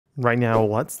Right now,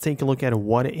 let's take a look at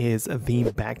what is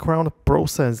the background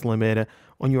process limit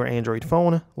on your Android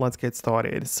phone. Let's get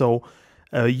started. So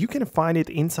you can find it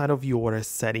inside of your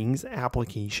settings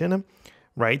application,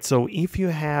 right? So if you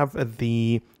have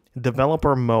the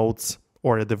developer modes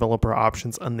or the developer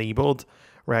options enabled,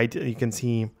 right, you can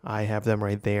see I have them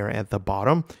right there at the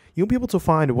bottom. You'll be able to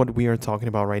find what we are talking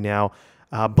about right now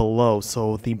below.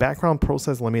 So the background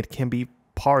process limit can be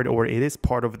part, or it is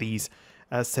part of these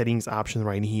settings option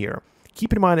right here.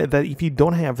 Keep in mind that if you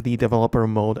don't have the developer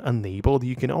mode enabled,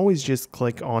 you can always just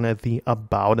click on the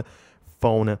About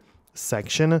Phone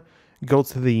section, go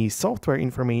to the software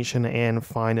information and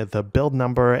find the build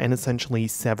number, and essentially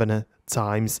 7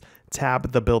 times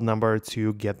tap the build number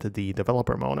to get to the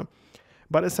developer mode.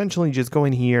 But essentially just go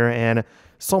in here and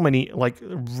so many, like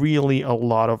really a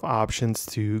lot of options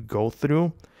to go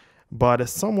through. But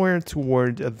somewhere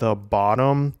toward the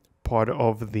bottom part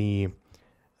of the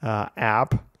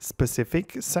app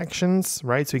specific sections,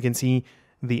 right? So you can see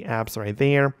the apps right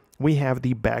there. We have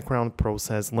the background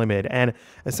process limit, and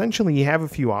essentially you have a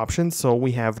few options. So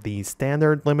we have the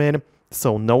standard limit,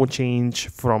 so no change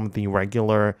from the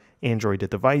regular Android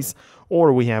device,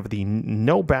 or we have the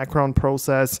no background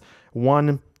process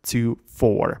 1 to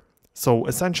 4. So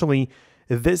essentially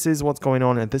this is what's going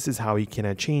on, and this is how you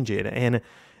can change it. And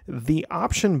the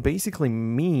option basically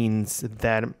means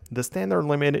that the standard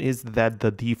limit is that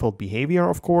the default behavior,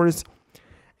 of course,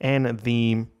 and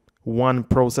the one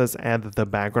process at the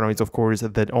background is, of course,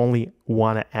 that only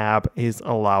one app is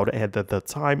allowed at the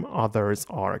time, others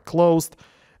are closed.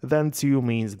 Then 2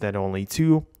 means that only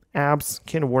 2 apps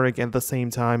can work at the same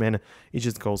time, and it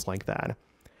just goes like that.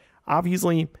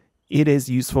 Obviously, it is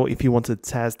useful if you want to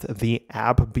test the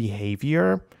app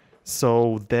behavior.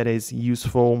 So that is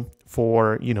useful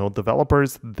for,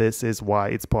 developers. This is why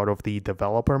it's part of the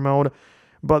developer mode.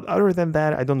 But other than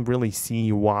that, I don't really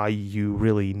see why you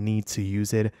really need to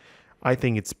use it. I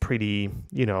think it's pretty,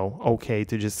 okay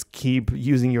to just keep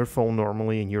using your phone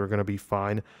normally and you're going to be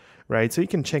fine, right? So you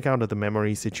can check out the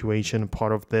memory situation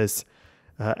part of this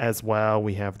as well.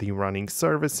 We have the running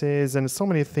services and so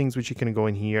many things which you can go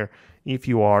in here if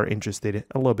you are interested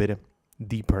a little bit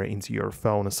deeper into your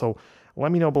phone. So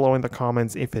let me know below in the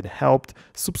comments if it helped.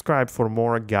 Subscribe for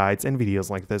more guides and videos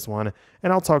like this one,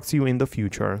 and I'll talk to you in the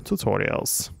future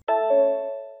tutorials.